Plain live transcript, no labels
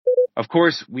Of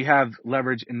course, we have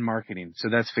leverage in marketing. So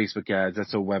that's Facebook ads,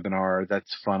 that's a webinar,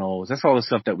 that's funnels, that's all the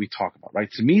stuff that we talk about, right?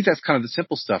 To me, that's kind of the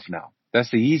simple stuff now.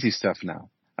 That's the easy stuff now.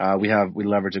 We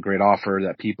leverage a great offer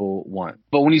that people want.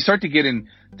 But when you start to get into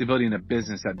building a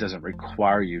business that doesn't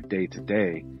require you day to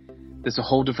day, there's a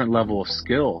whole different level of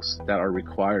skills that are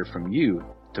required from you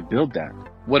to build that.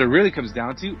 What it really comes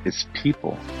down to is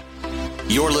people.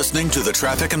 You're listening to the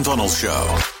Traffic and Funnels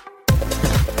Show.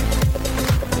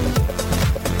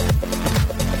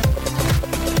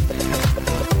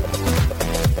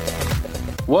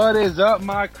 What is up,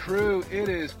 my crew? It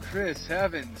is Chris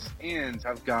Evans, and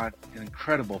I've got an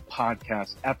incredible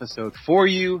podcast episode for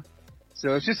you.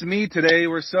 So it's just me today.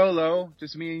 We're solo,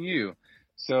 just me and you.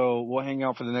 So we'll hang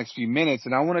out for the next few minutes,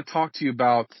 and I want to talk to you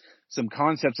about some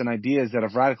concepts and ideas that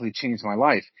have radically changed my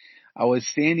life. I was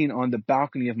standing on the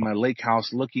balcony of my lake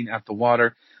house looking at the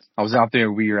water. I was out there.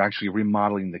 We are actually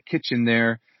remodeling the kitchen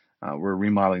there. We're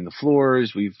remodeling the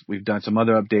floors. We've done some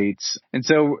other updates. And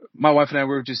so my wife and I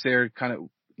were just there kind of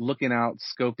looking out,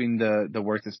 scoping the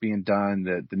work that's being done.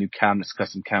 The new cabinets,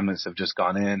 custom cabinets have just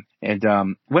gone in. And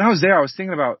when I was there, I was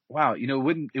thinking about, wow,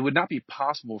 it would not be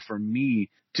possible for me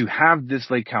to have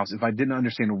this lake house if I didn't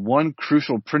understand one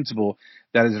crucial principle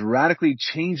that has radically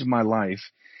changed my life.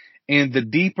 And the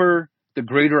deeper, the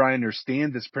greater I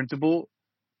understand this principle,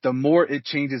 the more it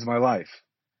changes my life,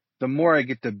 the more I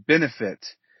get to benefit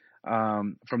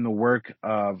from the work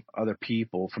of other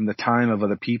people, from the time of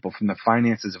other people, from the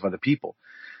finances of other people.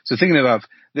 So thinking about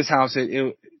this house,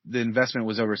 the investment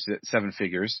was over 7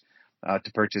 figures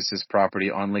to purchase this property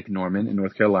on Lake Norman in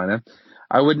North Carolina.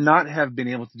 I would not have been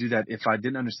able to do that if I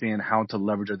didn't understand how to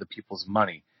leverage other people's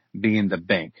money, being the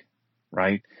bank,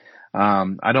 right?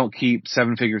 I don't keep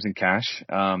 7 figures in cash,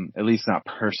 at least not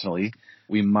personally.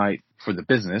 We might for the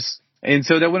business. And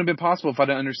so that wouldn't have been possible if I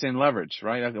didn't understand leverage,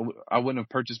 right? I wouldn't have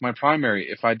purchased my primary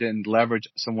if I didn't leverage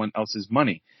someone else's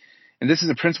money. And this is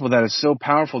a principle that is so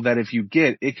powerful that if you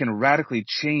get, it can radically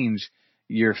change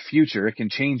your future. It can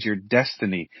change your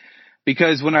destiny.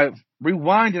 Because when I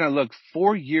rewind and I look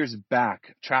 4 years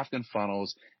back, Traffic and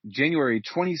Funnels, January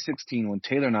 2016, when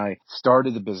Taylor and I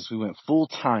started the business, we went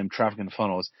full-time Traffic and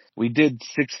Funnels. We did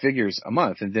 6 figures a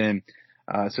month. And then,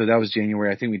 so that was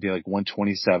January. I think we did like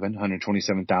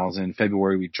 127,000.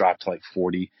 February, we dropped to like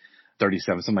 40,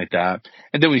 37, something like that.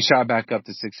 And then we shot back up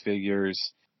to 6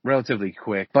 figures relatively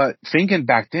quick. But thinking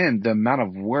back then, the amount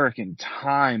of work and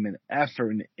time and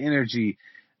effort and energy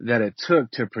that it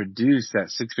took to produce that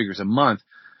 6 figures a month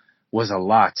was a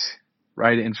lot,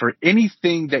 right? And for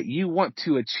anything that you want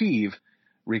to achieve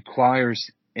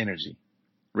requires energy.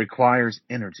 And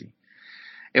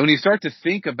when you start to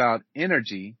think about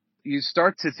energy, you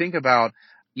start to think about,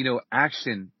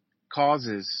 action,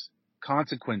 causes,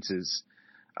 consequences.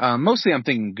 Mostly I'm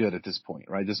thinking good at this point,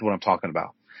 right? This is what I'm talking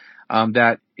about.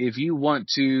 That if you want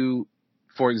to,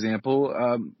 for example,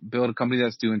 build a company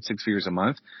that's doing 6 figures a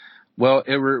month, well,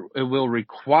 it will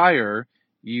require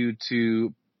you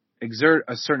to exert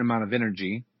a certain amount of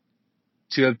energy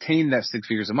to obtain that 6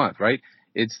 figures a month, right?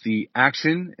 It's the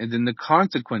action and then the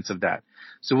consequence of that.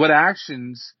 So what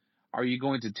actions are you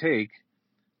going to take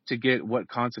to get what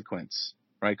consequence,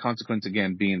 right? Consequence,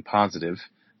 again, being positive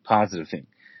thing.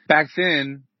 Back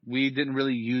then, we didn't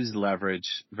really use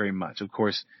leverage very much. Of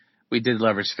course, we did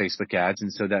leverage Facebook ads,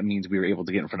 and so that means we were able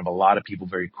to get in front of a lot of people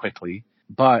very quickly.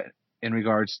 But in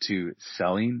regards to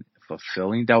selling,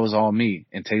 fulfilling, that was all me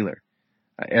and Taylor.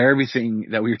 Everything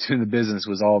that we were doing in the business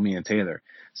was all me and Taylor.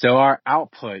 So our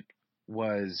output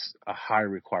was a high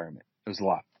requirement. It was a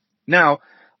lot. Now,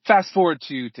 fast forward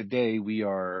to today, we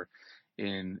are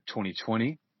in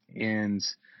 2020, and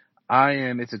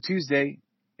it's a Tuesday,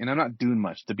 and I'm not doing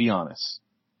much, to be honest.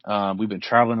 We've been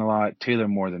traveling a lot, Taylor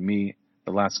more than me.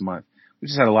 The last month, we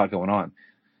just had a lot going on.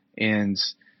 And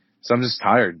so I'm just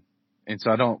tired. And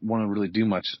so I don't want to really do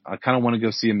much. I kind of want to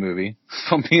go see a movie,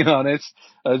 if I'm being honest.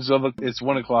 It's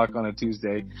 1 o'clock on a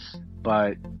Tuesday,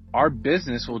 but our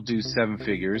business will do 7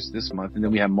 figures this month. And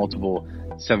then we have multiple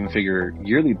 7-figure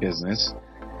yearly business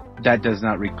that does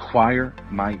not require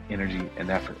my energy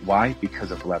and effort. Why? Because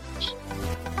of leverage.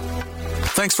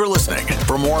 Thanks for listening.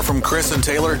 For more from Chris and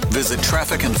Taylor, visit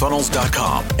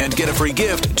trafficandfunnels.com and get a free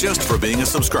gift just for being a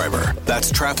subscriber.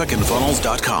 That's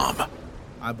trafficandfunnels.com.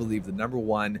 I believe the number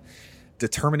one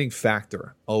determining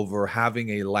factor over having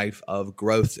a life of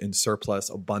growth and surplus,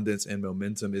 abundance, and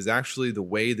momentum is actually the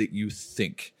way that you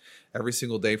think. Every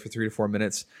single day for 3 to 4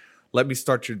 minutes, let me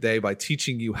start your day by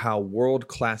teaching you how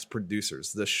world-class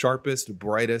producers, the sharpest,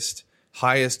 brightest,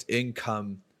 highest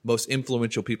income, most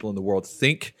influential people in the world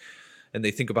think. And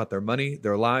they think about their money,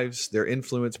 their lives, their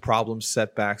influence, problems,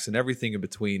 setbacks, and everything in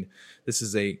between. This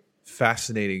is a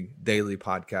fascinating daily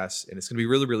podcast. And it's going to be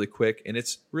really, really quick. And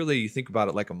it's really, you think about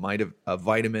it like a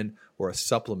vitamin or a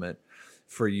supplement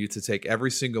for you to take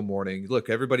every single morning. Look,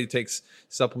 everybody takes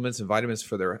supplements and vitamins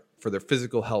for their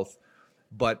physical health,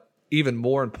 but even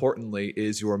more importantly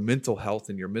is your mental health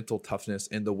and your mental toughness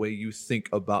and the way you think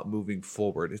about moving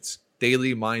forward. It's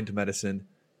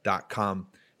dailymindmedicine.com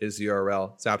is the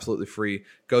URL. It's absolutely free.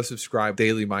 Go subscribe,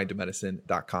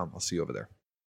 dailymindmedicine.com. I'll see you over there.